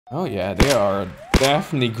Oh yeah, they are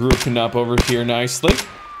definitely grouping up over here nicely.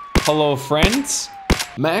 Hello, friends.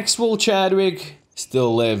 Maxwell Chadwick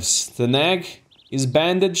still lives. The neck is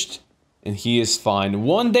bandaged and he is fine.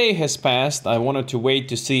 1 day has passed. I wanted to wait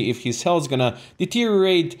to see if his health's gonna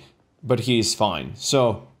deteriorate, but he is fine.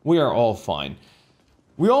 So we are all fine.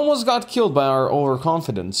 We almost got killed by our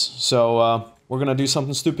overconfidence. So we're gonna do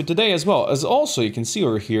something stupid today as well. As also, you can see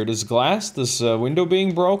over here, this glass, this window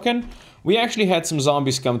being broken. We actually had some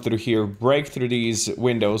zombies come through here, break through these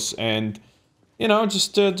windows, and, you know,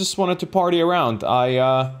 just wanted to party around.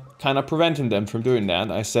 I kind of prevented them from doing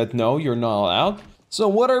that. I said, no, you're not allowed. So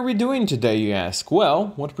what are we doing today, you ask?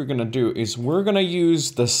 Well, what we're gonna do is we're gonna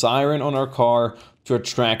use the siren on our car to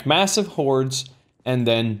attract massive hordes and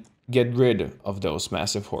then get rid of those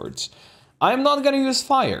massive hordes. I'm not gonna use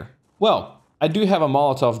fire. Well, I do have a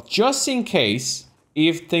Molotov just in case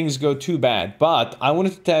if things go too bad, but I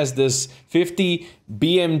wanted to test this 50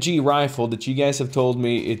 BMG rifle that you guys have told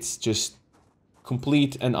me it's just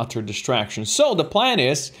complete and utter distraction. So the plan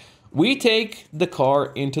is we take the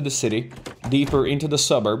car into the city, deeper into the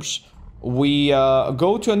suburbs. We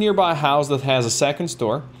go to a nearby house that has a second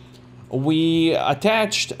store. We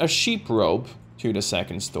attached a sheep rope to the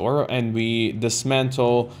second store and we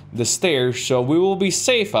dismantle the stairs so we will be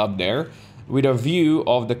safe up there with a view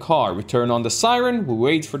of the car. We turn on the siren, we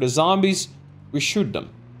wait for the zombies, we shoot them.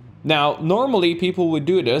 Now, normally people would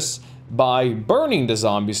do this by burning the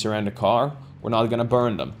zombies around the car. We're not gonna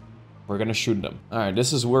burn them. We're gonna shoot them. Alright,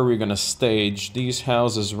 this is where we're gonna stage these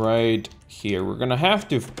houses right here. We're gonna have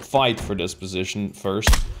to fight for this position first,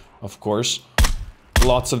 of course.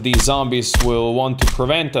 Lots of these zombies will want to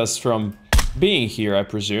prevent us from being here, I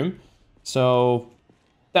presume. So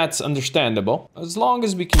that's understandable. As long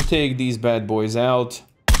as we can take these bad boys out,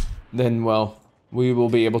 then, well, we will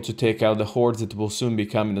be able to take out the hordes that will soon be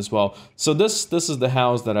coming as well. So this is the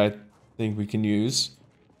house that I think we can use.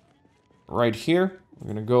 Right here. We're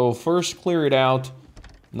gonna go first clear it out,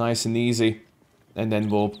 nice and easy, and then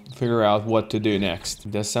we'll figure out what to do next.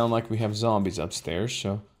 It does sound like we have zombies upstairs,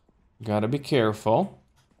 so gotta be careful.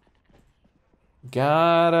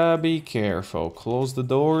 Gotta be careful. Close the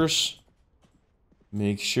doors.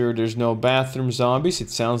 Make sure there's no bathroom zombies. It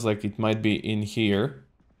sounds like it might be in here.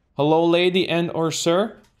 Hello, lady and or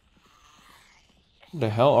sir? Who the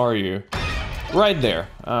hell are you? Right there.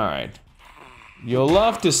 Alright. You'll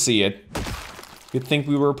love to see it. You'd think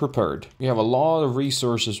we were prepared. We have a lot of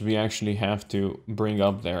resources we actually have to bring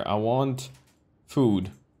up there. I want food,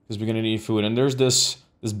 because we're gonna need food. And there's this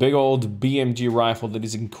big old BMG rifle that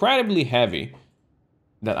is incredibly heavy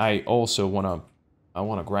that I also wanna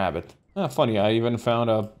grab it. Funny, I even found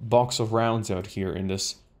a box of rounds out here in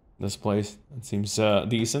this place. It seems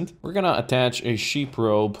decent. We're gonna attach a sheep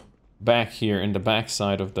robe back here in the back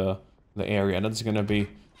side of the area. That's gonna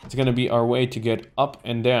be our way to get up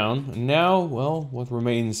and down. Now, well, what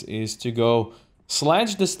remains is to go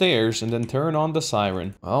sledge the stairs and then turn on the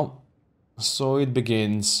siren. Well, so it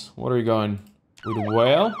begins. What are we going? With a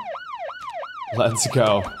whale? Let's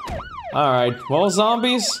go. Alright, well,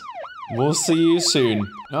 zombies, we'll see you soon.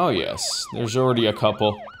 Oh yes, there's already a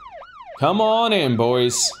couple. Come on in,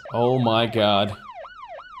 boys. Oh my god.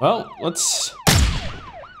 Well, let's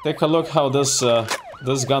take a look how this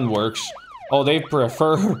gun works. Oh, they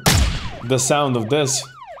prefer the sound of this.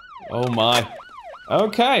 Oh my.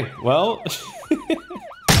 Okay, well,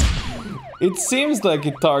 it seems like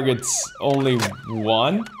it targets only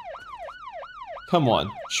one. Come on,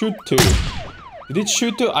 shoot two. Did it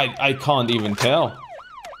shoot two? I can't even tell.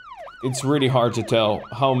 It's really hard to tell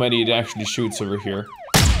how many it actually shoots over here.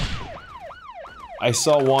 I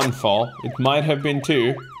saw one fall. It might have been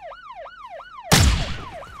two.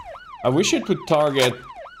 I wish it would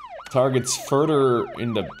targets further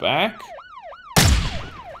in the back,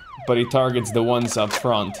 but it targets the ones up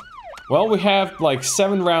front. Well, we have like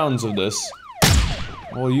 7 rounds of this.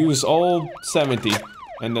 We'll use all 70,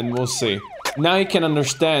 and then we'll see. Now you can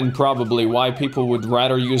understand probably why people would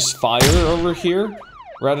rather use fire over here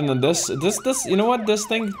rather than this. You know what? This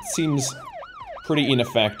thing seems pretty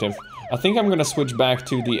ineffective. I think I'm gonna switch back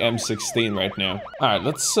to the M16 right now. Alright,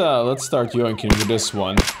 let's start yoinking with this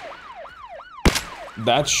one.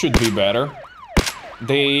 That should be better.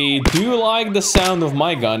 They do like the sound of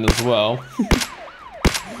my gun as well.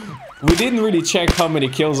 We didn't really check how many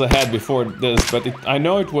kills I had before this, but I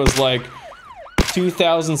know it was like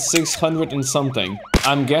 2,600 and something.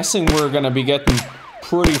 I'm guessing we're gonna be getting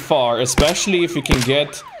pretty far, especially if we can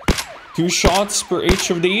get 2 shots per each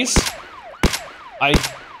of these.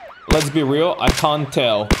 Let's be real, I can't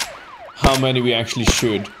tell how many we actually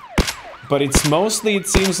should. But it's mostly, it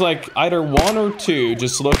seems like either 1 or 2,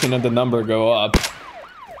 just looking at the number go up.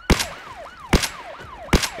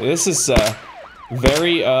 This is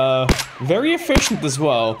very efficient as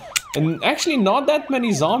well. And actually not that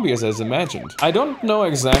many zombies as imagined. I don't know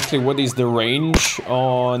exactly what is the range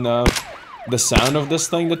on the sound of this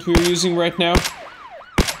thing that we're using right now.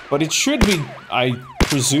 But it should be, I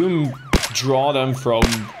presume, draw them from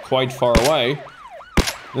quite far away.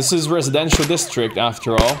 This is residential district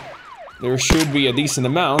after all. There should be a decent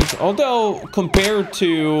amount. Although, compared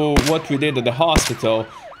to what we did at the hospital,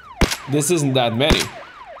 this isn't that many.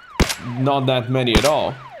 Not that many at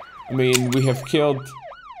all. I mean, we have killed...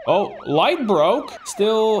 Oh, light broke.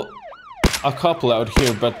 Still a couple out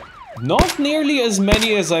here, but not nearly as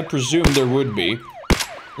many as I presumed there would be.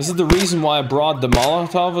 This is the reason why I brought the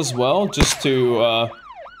Molotov as well, just to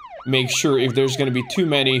make sure if there's gonna be too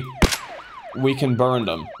many, we can burn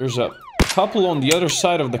them. There's a couple on the other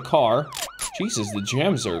side of the car. Jesus, the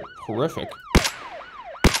jams are horrific.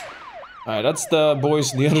 Alright, that's the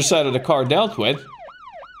boys on the other side of the car dealt with.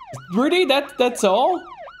 Really? That's all?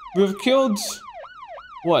 We've killed...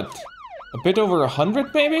 what? A bit over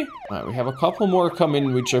 100 maybe? Alright, we have a couple more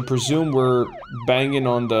coming, which I presume were banging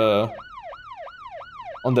on the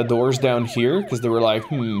doors down here, because they were like,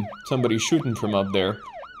 somebody's shooting from up there.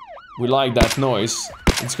 We like that noise.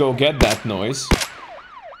 Let's go get that noise.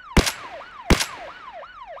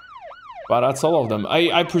 But that's all of them.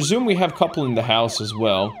 I presume we have a couple in the house as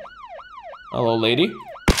well. Hello, lady.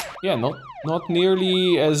 Yeah, not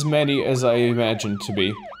nearly as many as I imagined to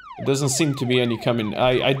be. It doesn't seem to be any coming.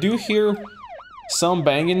 I do hear some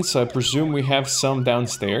banging, so I presume we have some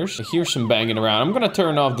downstairs. I hear some banging around. I'm gonna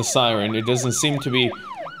turn off the siren. It doesn't seem to be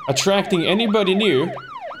attracting anybody new.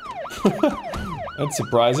 That's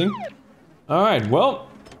surprising. Alright, well,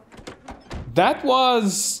 that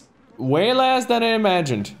was way less than I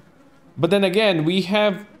imagined. But then again, we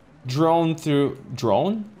have drone?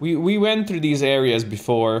 We went through these areas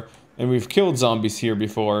before, and we've killed zombies here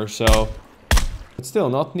before, so... But still,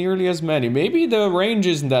 not nearly as many. Maybe the range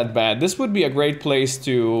isn't that bad. This would be a great place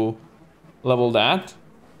to level that.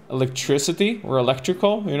 Electricity, or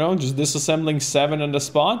electrical, you know, just disassembling 7 on the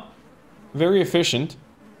spot. Very efficient.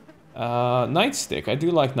 Nightstick. I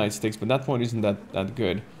do like nightsticks, but that one isn't that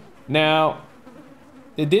good. Now,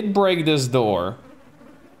 they did break this door.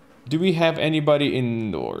 Do we have anybody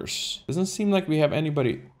indoors? Doesn't seem like we have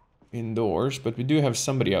anybody indoors, but we do have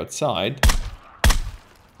somebody outside.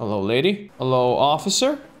 Hello, lady. Hello,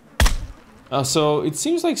 officer. So it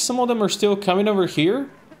seems like some of them are still coming over here.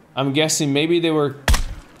 I'm guessing maybe they were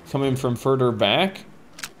coming from further back,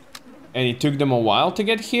 and it took them a while to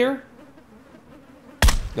get here.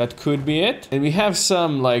 That could be it. And we have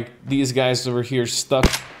some, like, these guys over here stuck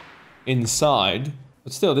inside.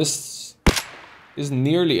 But still, this isn't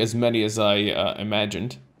nearly as many as I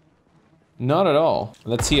imagined. Not at all.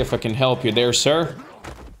 Let's see if I can help you there, sir.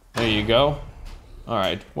 There you go.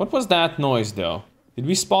 Alright, what was that noise, though? Did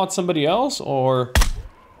we spot somebody else, or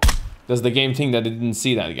does the game think that it didn't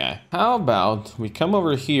see that guy? How about we come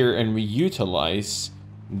over here and we utilize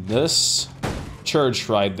this church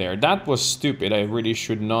right there? That was stupid. I really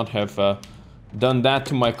should not have done that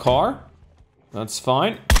to my car. That's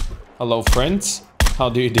fine. Hello, friends. How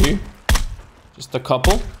do you do? Just a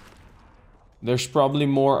couple. There's probably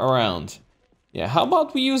more around. Yeah, how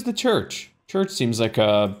about we use the church? Church seems like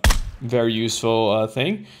a very useful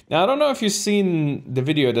thing. Now, I don't know if you've seen the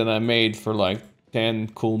video that I made for like 10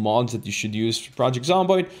 cool mods that you should use for Project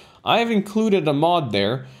Zomboid. I have included a mod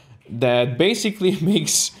there that basically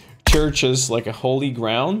makes churches like a holy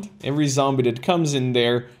ground. Every zombie that comes in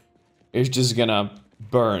there is just gonna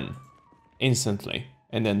burn instantly,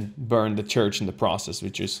 and then burn the church in the process,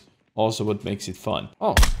 which is also what makes it fun.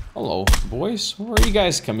 Oh, hello, boys. Where are you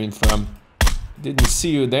guys coming from? Didn't see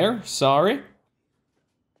you there. Sorry.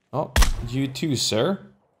 Oh, you too, sir.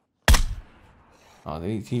 Oh,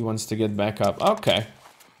 he wants to get back up. Okay.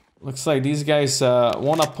 Looks like these guys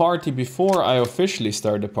want a party before I officially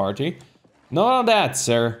start the party. None of that,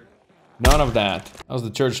 sir. None of that. How's the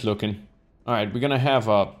church looking? Alright, we're gonna have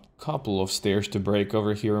a couple of stairs to break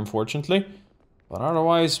over here, unfortunately. But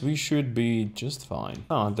otherwise, we should be just fine.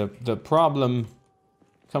 Oh, the problem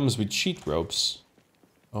comes with sheet ropes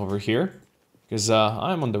over here. Because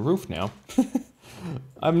I'm on the roof now.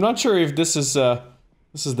 I'm not sure if this is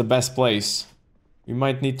the best place. We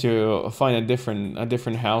might need to find a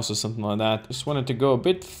different house or something like that. Just wanted to go a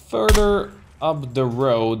bit further up the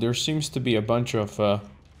road. There seems to be a bunch of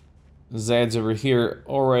Zeds over here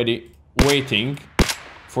already waiting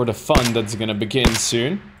for the fun that's gonna begin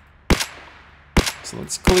soon. So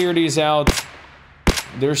let's clear these out.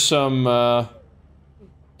 There's some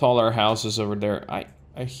taller houses over there.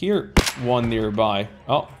 I hear one nearby.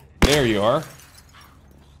 Oh, there you are.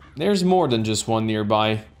 There's more than just one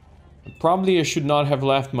nearby. Probably I should not have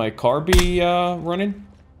left my car be running.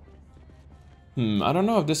 I don't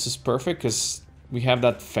know if this is perfect because we have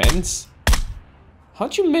that fence.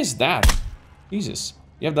 How'd you miss that? Jesus.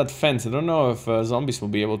 You have that fence. I don't know if zombies will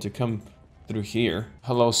be able to come through here.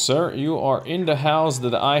 Hello, sir. You are in the house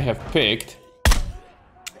that I have picked.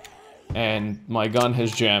 And my gun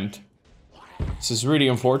has jammed. This is really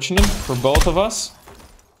unfortunate for both of us.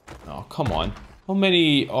 Oh, come on. How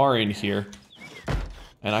many are in here?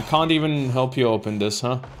 And I can't even help you open this,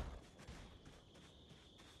 huh?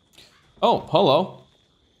 Oh, hello.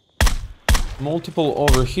 Multiple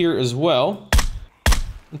over here as well.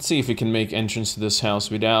 Let's see if we can make entrance to this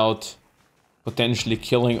house without potentially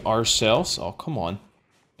killing ourselves. Oh, come on.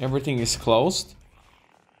 Everything is closed.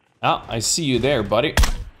 Ah, I see you there, buddy.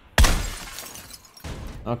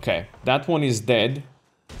 Okay, that one is dead.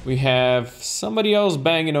 We have somebody else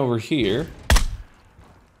banging over here.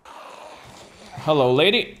 Hello,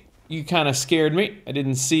 lady. You kind of scared me. I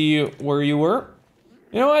didn't see you where you were.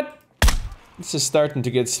 You know what? This is starting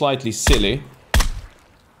to get slightly silly.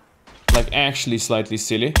 Like, actually slightly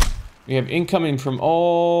silly. We have incoming from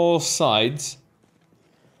all sides.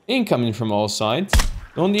 Incoming from all sides.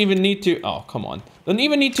 Don't even need to... Oh, come on. Don't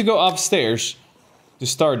even need to go upstairs to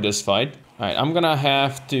start this fight. Alright, I'm gonna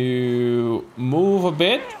have to move a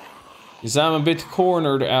bit. Because I'm a bit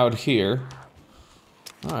cornered out here.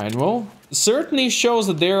 Alright, well... Certainly shows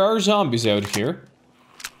that there are zombies out here.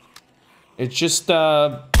 It's just,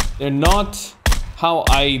 they're not how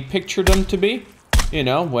I pictured them to be. You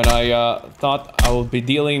know, when I thought I would be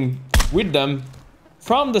dealing with them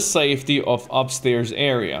from the safety of upstairs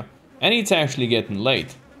area. And it's actually getting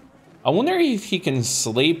late. I wonder if he can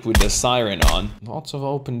sleep with the siren on. Lots of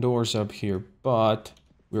open doors up here, but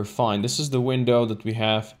we're fine. This is the window that we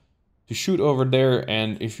have to shoot over there,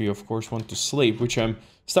 and if you of course want to sleep, which I'm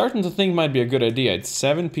starting to think might be a good idea. It's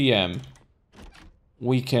 7 p.m.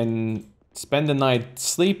 We can spend the night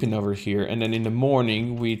sleeping over here, and then in the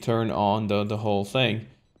morning we turn on the whole thing.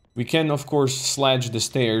 We can of course sledge the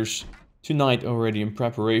stairs tonight already in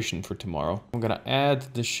preparation for tomorrow. I'm gonna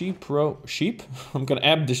add the sheep rope. I'm gonna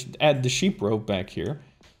add the sheep rope back here.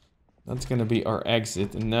 That's gonna be our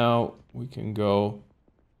exit, and now we can go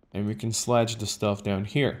and we can sledge the stuff down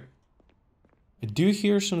here. I do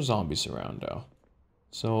hear some zombies around though.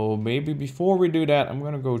 So maybe before we do that, I'm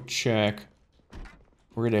gonna go check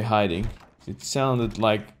where they're hiding. It sounded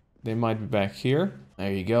like they might be back here.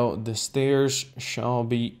 There you go. The stairs shall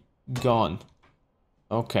be gone.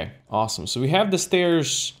 Okay, awesome. So we have the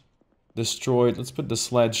stairs destroyed. Let's put the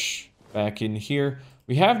sledge back in here.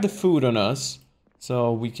 We have the food on us,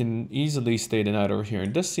 so we can easily stay the night over here.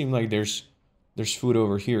 It does seem like there's food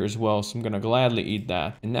over here as well, so I'm gonna gladly eat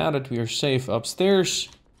that. And now that we are safe upstairs,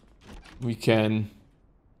 we can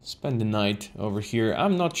spend the night over here.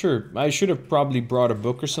 I'm not sure. I should have probably brought a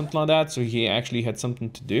book or something like that, so he actually had something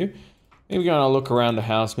to do. Maybe we're gonna look around the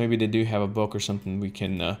house. Maybe they do have a book or something we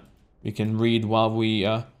can read while we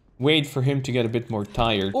wait for him to get a bit more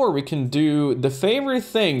tired. Or we can do the favorite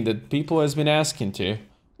thing that people has been asking to.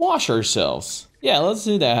 Wash ourselves. Yeah, let's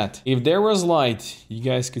do that. If there was light, you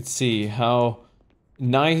guys could see how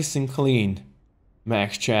nice and clean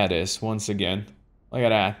Max Chat is once again. Look at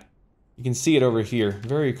that. You can see it over here.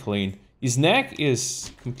 Very clean. His neck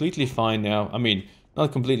is completely fine now. I mean,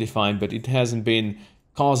 not completely fine, but it hasn't been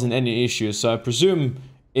causing any issues. So I presume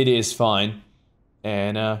it is fine.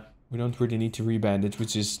 And we don't really need to rebandage,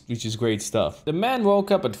 which is great stuff. The man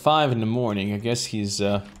woke up at 5 in the morning. I guess he's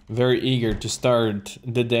very eager to start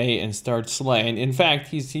the day and start slaying. In fact,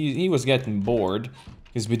 he was getting bored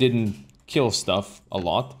because we didn't kill stuff a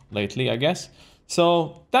lot lately, I guess.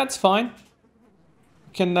 So that's fine.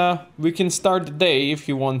 We can start the day if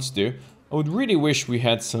he wants to. I would really wish we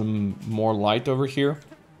had some more light over here.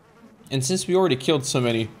 And since we already killed so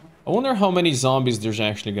many, I wonder how many zombies there's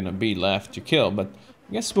actually gonna be left to kill, but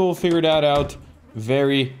I guess we'll figure that out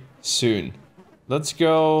very soon. Let's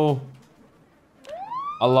go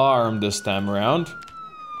alarm this time around.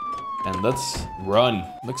 And let's run.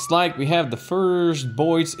 Looks like we have the first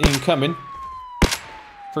boys incoming.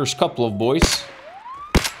 First couple of boys.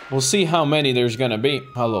 We'll see how many there's gonna be.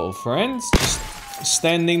 Hello, friends. Just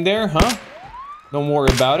standing there, huh? Don't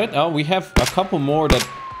worry about it. Oh, we have a couple more that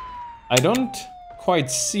I don't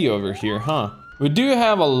quite see over here, huh? We do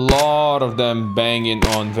have a lot of them banging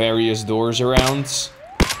on various doors arounds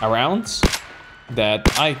that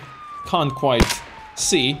I can't quite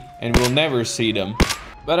see and will never see them.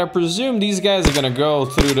 But I presume these guys are gonna go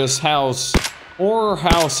through this house or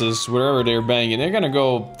houses, wherever they're banging. They're gonna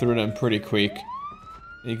go through them pretty quick.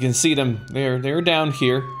 You can see them, they're down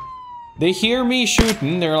here. They hear me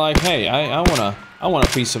shooting, they're like, hey, I want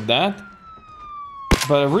a piece of that.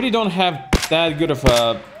 But I really don't have that good of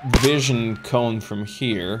a vision cone from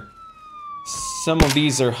here. Some of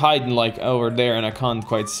these are hiding like over there and I can't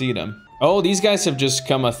quite see them. Oh, these guys have just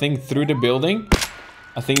come, I think, through the building.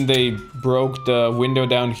 I think they broke the window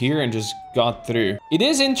down here and just got through. It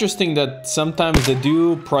is interesting that sometimes they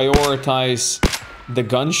do prioritize the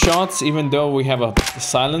gunshots, even though we have a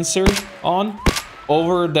silencer on,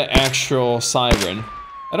 over the actual siren.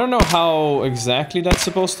 I don't know how exactly that's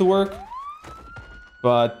supposed to work,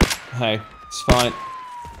 but hey, it's fine.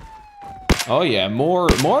 Oh yeah, more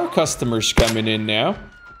customers coming in now.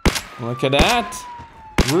 Look at that.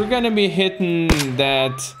 We're gonna be hitting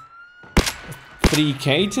that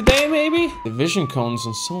 3K today, maybe? The vision cones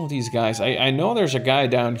on some of these guys. I know there's a guy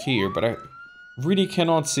down here, but I really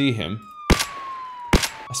cannot see him.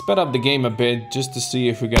 I sped up the game a bit just to see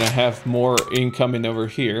if we're gonna have more incoming over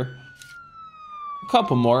here. A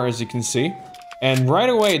couple more, as you can see. And right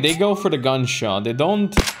away, they go for the gunshot. They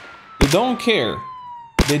don't care.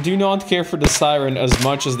 They do not care for the siren as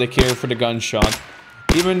much as they care for the gunshot.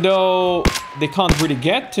 Even though they can't really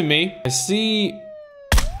get to me. I see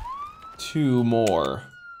 2 more.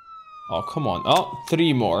 Oh, come on. Oh,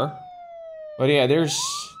 3 more. But yeah, there's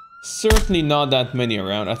certainly not that many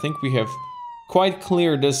around. I think we have quite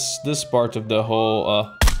cleared this part of the whole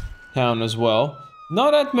town as well.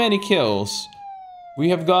 Not that many kills. We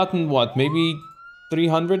have gotten, what, maybe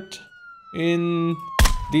 300 in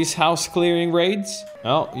these house clearing raids?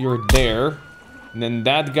 Oh, you're there. And then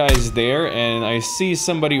that guy's there, and I see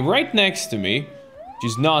somebody right next to me, which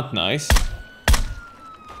is not nice.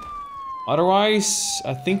 Otherwise,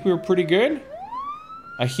 I think we're pretty good.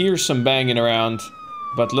 I hear some banging around,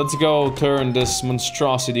 but let's go turn this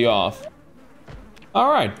monstrosity off.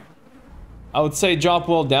 Alright. I would say job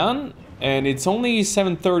well done, and it's only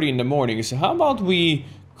 7:30 in the morning, so how about we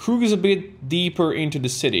cruise a bit deeper into the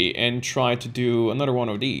city and try to do another one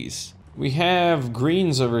of these. We have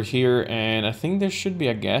greens over here, and I think there should be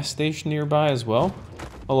a gas station nearby as well.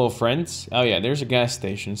 Hello, friends. Oh yeah, there's a gas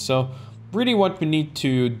station. So really what we need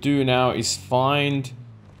to do now is find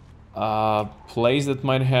a place that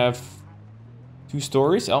might have 2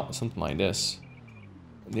 stories. Oh, something like this.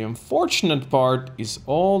 The unfortunate part is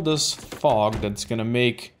all this fog that's gonna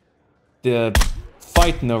make the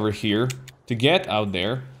fighting over here to get out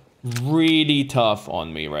there really tough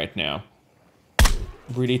on me right now.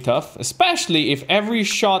 Really tough, especially if every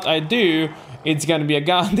shot I do, it's gonna be a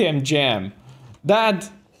goddamn jam. That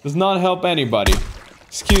does not help anybody.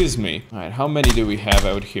 Excuse me. Alright, how many do we have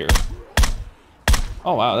out here?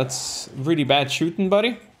 Oh wow, that's really bad shooting,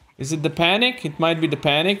 buddy. Is it the panic? It might be the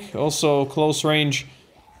panic. Also, close range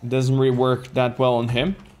doesn't really work that well on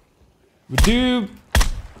him. We do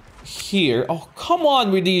here. Oh, come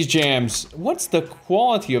on with these jams. What's the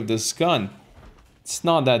quality of this gun? It's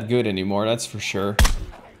not that good anymore, that's for sure.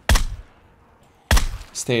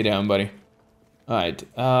 Stay down, buddy. Alright,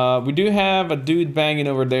 we do have a dude banging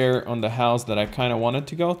over there on the house that I kind of wanted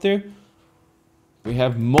to go through. We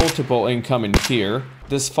have multiple incoming here.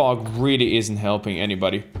 This fog really isn't helping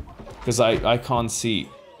anybody, because I can't see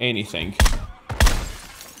anything.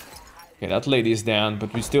 Okay, that lady is down,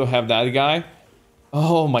 but we still have that guy.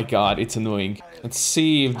 Oh my god, it's annoying. Let's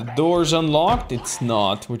see if the door's unlocked. It's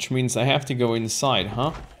not, which means I have to go inside,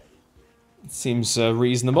 huh? It seems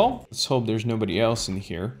reasonable. Let's hope there's nobody else in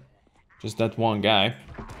here. Just that one guy.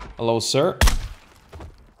 Hello, sir.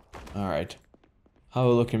 Alright. How are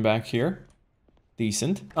we looking back here?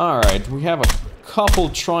 Decent. Alright, we have a couple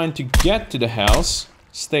trying to get to the house.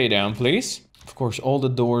 Stay down, please. Of course, all the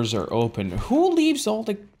doors are open. Who leaves all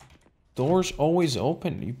the doors always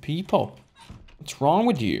open? You people. What's wrong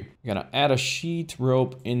with you? We're gonna add a sheet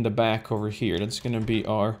rope in the back over here. That's gonna be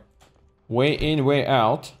our way in, way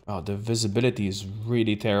out. Oh, the visibility is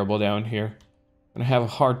really terrible down here. I'm gonna have a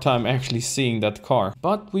hard time actually seeing that car.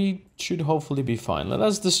 But we should hopefully be fine. Let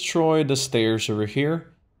us destroy the stairs over here.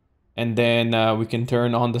 And then we can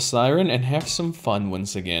turn on the siren and have some fun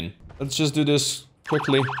once again. Let's just do this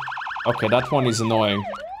quickly. Okay, that one is annoying.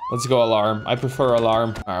 Let's go alarm. I prefer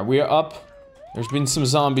alarm. Alright, we are up. There's been some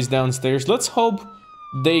zombies downstairs. Let's hope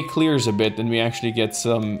day clears a bit and we actually get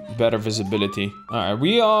some better visibility. Alright,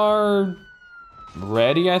 we are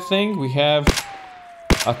ready, I think. We have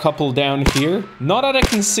a couple down here. Not that I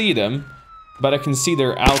can see them, but I can see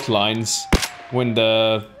their outlines when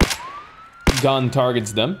the gun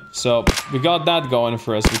targets them. So we got that going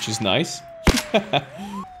for us, which is nice.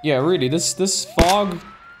 Yeah, really, this fog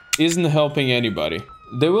isn't helping anybody.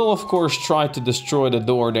 They will, of course, try to destroy the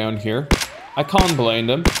door down here. I can't blame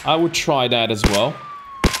them. I would try that as well.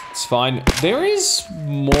 It's fine. There is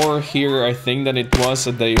more here, I think, than it was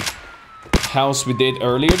at the house we did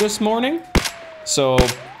earlier this morning. So,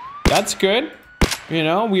 that's good. You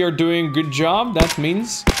know, we are doing a good job, that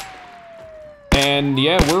means. And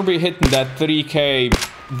yeah, we'll be hitting that 3K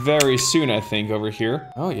very soon, I think, over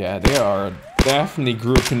here. Oh yeah, they are definitely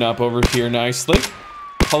grouping up over here nicely.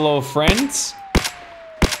 Hello, friends.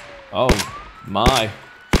 Oh, my.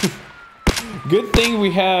 Good thing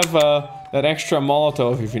we have that extra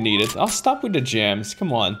Molotov if you need it. I'll stop with the jams,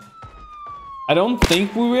 come on. I don't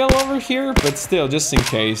think we will over here, but still, just in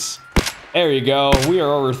case. There you go, we are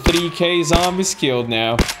over 3K zombies killed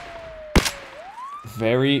now.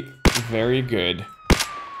 Very, very good.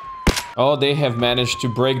 Oh, they have managed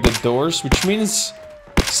to break the doors, which means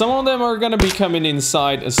some of them are gonna be coming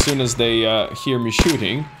inside as soon as they hear me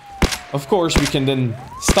shooting. Of course, we can then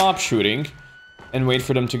stop shooting and wait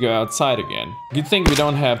for them to go outside again. Good thing we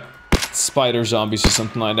don't have spider zombies or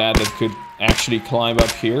something like that that could actually climb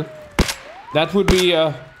up here. That would be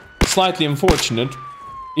slightly unfortunate.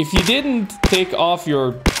 If you didn't take off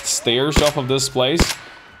your stairs off of this place,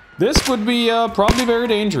 this would be probably very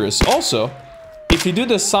dangerous. Also, if you do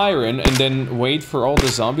the siren and then wait for all the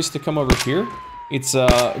zombies to come over here, it's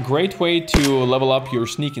a great way to level up your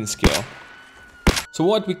sneaking skill. So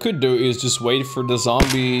what we could do is just wait for the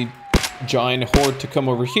zombie giant horde to come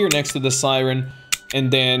over here next to the siren,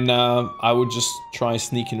 and then I would just try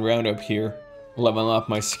sneaking around up here, leveling up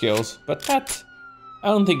my skills. But that, I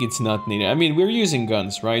don't think it's not needed. I mean, we're using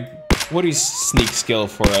guns, right? What is sneak skill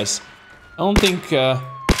for us? I don't think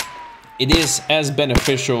it is as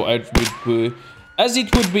beneficial as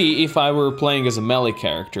it would be if I were playing as a melee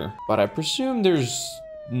character. But I presume there's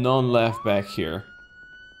none left back here.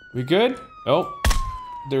 We good? Oh,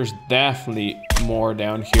 there's definitely more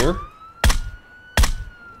down here.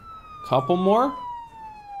 Couple more.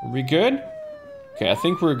 Are we good? Okay, I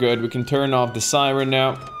think we're good. We can turn off the siren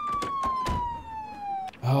now.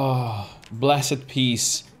 Oh, blessed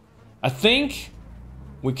peace. I think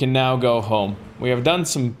we can now go home. We have done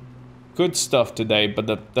some good stuff today,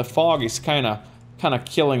 but the fog is kind of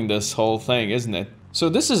killing this whole thing, isn't it? So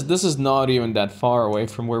this is not even that far away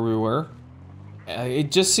from where we were.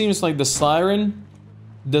 It just seems like the siren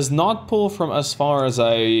does not pull from as far as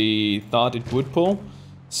I thought it would pull.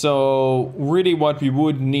 So really what we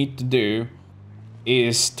would need to do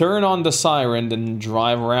is turn on the siren, then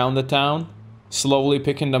drive around the town, slowly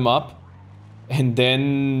picking them up, and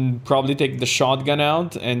then probably take the shotgun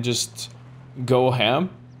out and just go ham.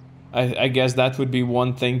 I guess that would be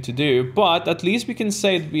one thing to do, but at least we can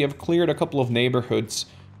say that we have cleared a couple of neighborhoods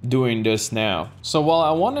doing this now. So while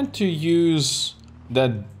I wanted to use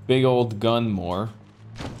that big old gun more,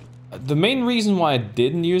 the main reason why I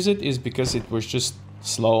didn't use it is because it was just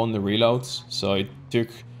slow on the reloads, so it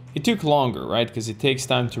took longer, right? Because it takes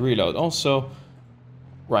time to reload. Also,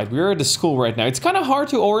 right, we're at the school right now. It's kind of hard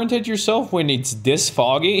to orientate yourself when it's this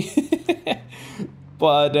foggy,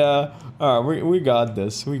 but we got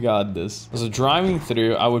this. We got this. So driving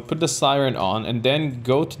through, I would put the siren on and then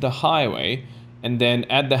go to the highway, and then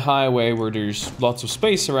at the highway where there's lots of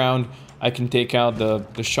space around, I can take out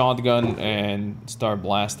the shotgun and start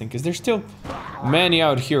blasting, because there's still many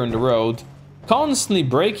out here on the road. Constantly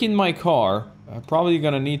breaking my car. I'm probably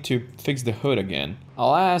gonna need to fix the hood again.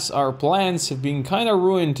 Alas, our plans have been kind of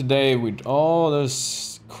ruined today with all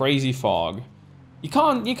this crazy fog. You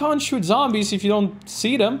can't shoot zombies if you don't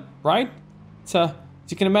see them, right? As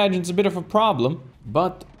you can imagine, it's a bit of a problem.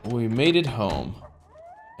 But we made it home,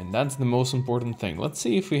 and that's the most important thing. Let's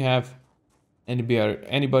see if we have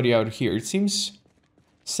anybody out here. It seems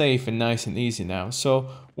safe and nice and easy now. So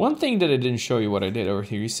one thing that I didn't show you what I did over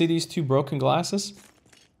here. You see these two broken glasses?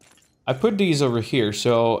 I put these over here,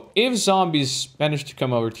 so if zombies manage to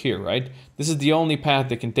come over here, right? This is the only path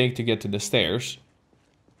they can take to get to the stairs.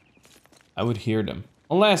 I would hear them.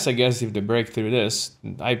 Unless, I guess, if they break through this,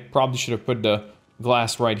 I probably should have put the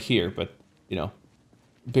glass right here, but, you know,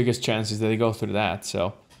 biggest chance is that they go through that,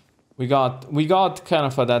 so we got kind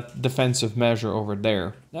of that defensive measure over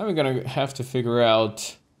there. Now we're gonna have to figure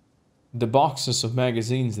out the boxes of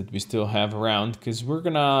magazines that we still have around, because we're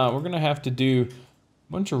gonna have to do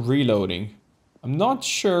a bunch of reloading. I'm not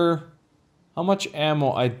sure how much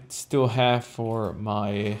ammo I still have for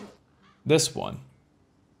my this one,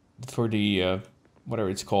 for the whatever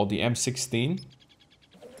it's called, the M16.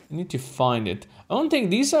 I need to find it. I don't think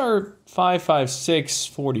these are 5.56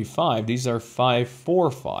 45. These are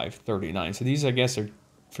 5.45 39. So these, I guess, are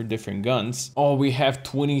for different guns. Oh, we have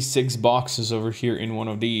 26 boxes over here in one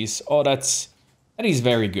of these. Oh, that is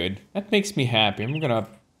very good. That makes me happy. I'm gonna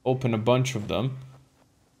open a bunch of them.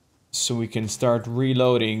 so we can start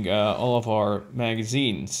reloading all of our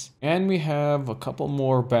magazines. And we have a couple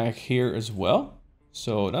more back here as well.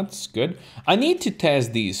 So that's good. I need to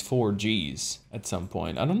test these 4Gs at some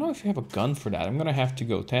point. I don't know if you have a gun for that. I'm gonna have to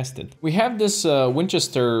go test it. We have this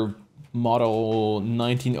Winchester model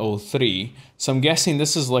 1903. So I'm guessing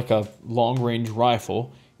this is like a long-range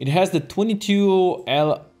rifle. It has the 22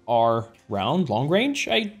 LR round, long range,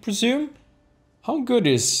 I presume. How good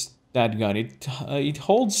is that gun? It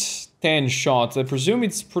holds 10 shots. I presume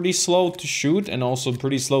it's pretty slow to shoot and also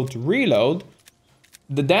pretty slow to reload.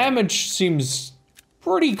 The damage seems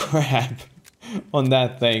pretty crap on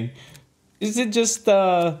that thing. Is it just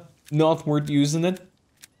not worth using it?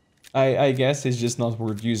 I guess it's just not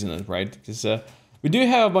worth using it, right? Because we do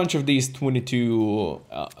have a bunch of these 22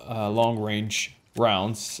 long-range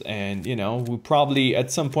rounds, and you know, we probably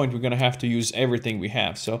at some point we're gonna have to use everything we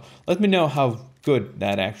have. So let me know how good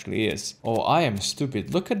that actually is. Oh, I am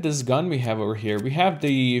stupid. Look at this gun we have over here. We have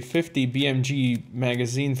the 50 BMG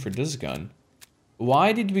magazine for this gun.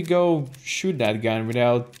 Why did we go shoot that gun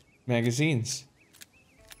without magazines?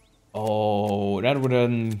 Oh, that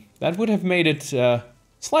would have made it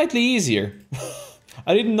slightly easier.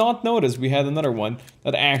 I did not notice we had another one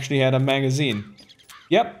that actually had a magazine.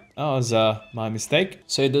 Yep, that was my mistake.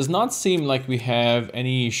 So it does not seem like we have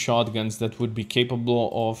any shotguns that would be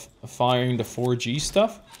capable of firing the 4G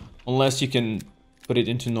stuff, unless you can put it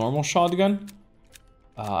into normal shotgun.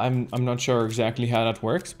 I'm not sure exactly how that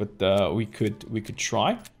works, but we could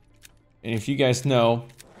try. And if you guys know,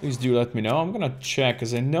 please do let me know. I'm gonna check,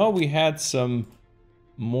 because I know we had some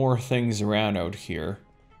more things around out here.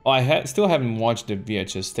 Oh, I still haven't watched the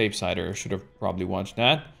VHS tape cider. I should have probably watched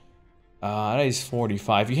that. That is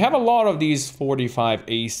 45. You have a lot of these 45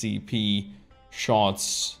 ACP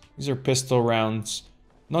shots. These are pistol rounds.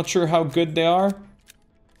 Not sure how good they are.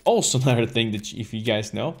 Also another thing that if you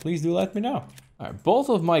guys know, please do let me know. Alright, both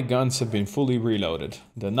of my guns have been fully reloaded.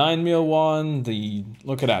 The 9mm one,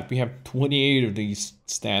 look at that, we have 28 of these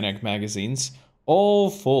Stanek magazines, all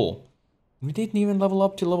full. We didn't even level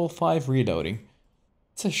up to level 5 reloading.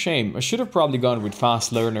 It's a shame. I should have probably gone with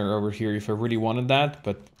Fast Learner over here if I really wanted that,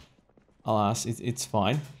 but alas, it's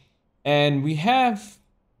fine. And we have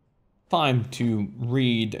time to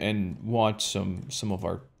read and watch some of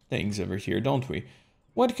our things over here, don't we?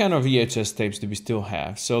 What kind of VHS tapes do we still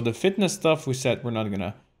have? So the fitness stuff we said we're not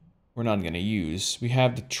gonna use. We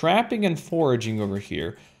have the trapping and foraging over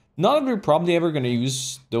here. Not that we're probably ever gonna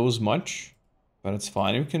use those much, but it's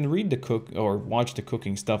fine. We can read or watch the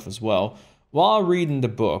cooking stuff as well while reading the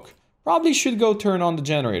book. Probably should go turn on the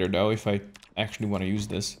generator though if I actually want to use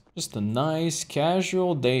this. Just a nice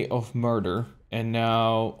casual day of murder, and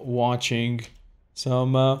now watching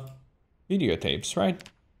some videotapes, right?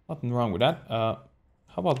 Nothing wrong with that.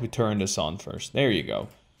 How about we turn this on first? There you go.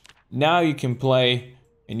 Now you can play,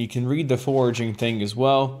 and you can read the foraging thing as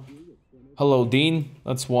well. Hello, Dean.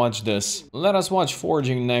 Let's watch this. Let us watch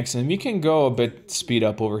foraging next, and we can go a bit speed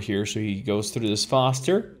up over here so he goes through this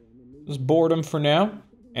faster. Just boredom for now.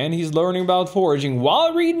 And he's learning about foraging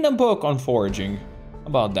while reading a book on foraging. How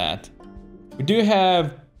about that? We do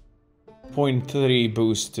have 0.3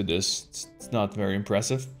 boost to this. It's not very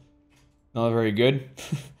impressive. Not very good.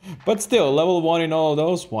 But still, level 1 in all of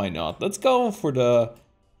those, why not? Let's go for the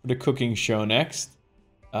cooking show next.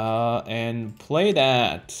 And play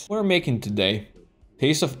that. What are we making today?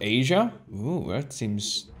 Taste of Asia? Ooh, that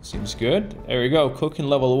seems good. There we go, cooking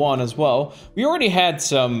level 1 as well. We already had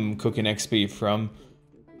some cooking XP from,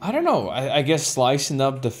 I don't know, I guess slicing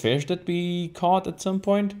up the fish that we caught at some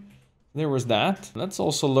point. There was that. Let's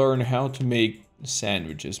also learn how to make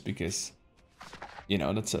sandwiches, because you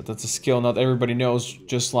know, that's a skill not everybody knows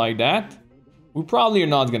just like that. We probably are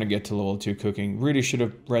not gonna get to level 2 cooking. Really should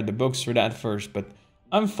have read the books for that first, but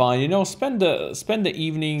I'm fine. You know, spend the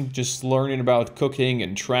evening just learning about cooking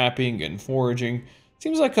and trapping and foraging.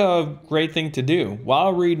 Seems like a great thing to do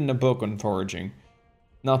while reading a book on foraging.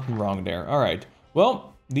 Nothing wrong there. All right.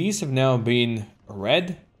 Well, these have now been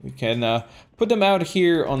read. We can put them out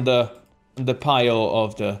here on the pile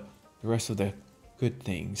of the rest of the good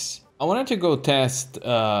things. I wanted to go test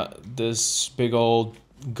this big old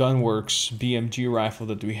Gunworks BMG rifle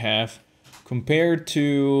that we have compared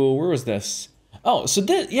to, where was this? Oh, so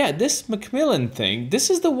this Macmillan thing, this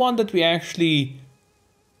is the one that we actually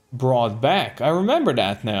brought back. I remember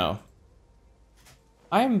that now.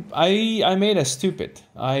 I made a stupid.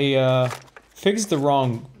 I fixed the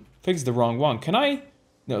wrong one. Can I?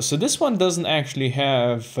 No, so this one doesn't actually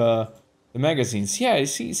have the magazines. Yeah,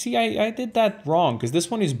 see, I did that wrong, because this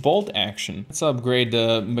one is bolt action. Let's upgrade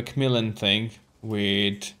the Macmillan thing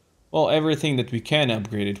with, well, everything that we can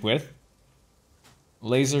upgrade it with.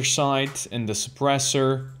 laser sight and the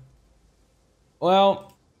suppressor.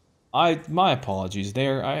 Well, my apologies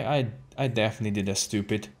there. I definitely did that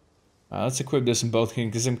stupid. Let's equip this in both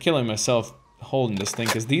hands because I'm killing myself holding this thing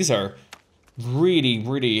because these are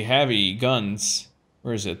really heavy guns.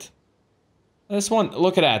 Where is it? This one,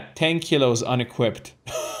 look at that, 10 kilos unequipped.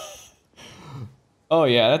 Oh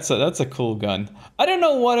yeah, that's a cool gun. I don't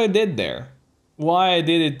know what I did there. Why I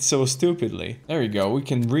did it so stupidly. There we go, we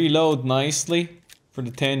can reload nicely for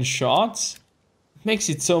the 10 shots. It makes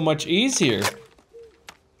it so much easier.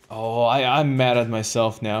 Oh, I'm mad at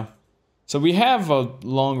myself now. So we have a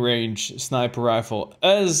long-range sniper rifle,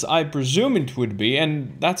 as I presume it would be,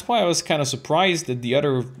 and that's why I was kind of surprised that the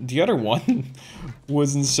other one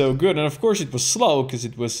wasn't so good. And of course it was slow, because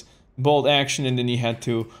it was bolt action, and then you had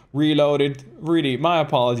to reload it. Really, my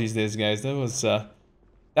apologies, guys.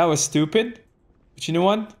 That was stupid. But you know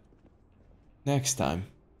what? Next time,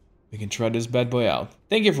 we can try this bad boy out.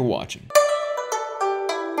 Thank you for watching.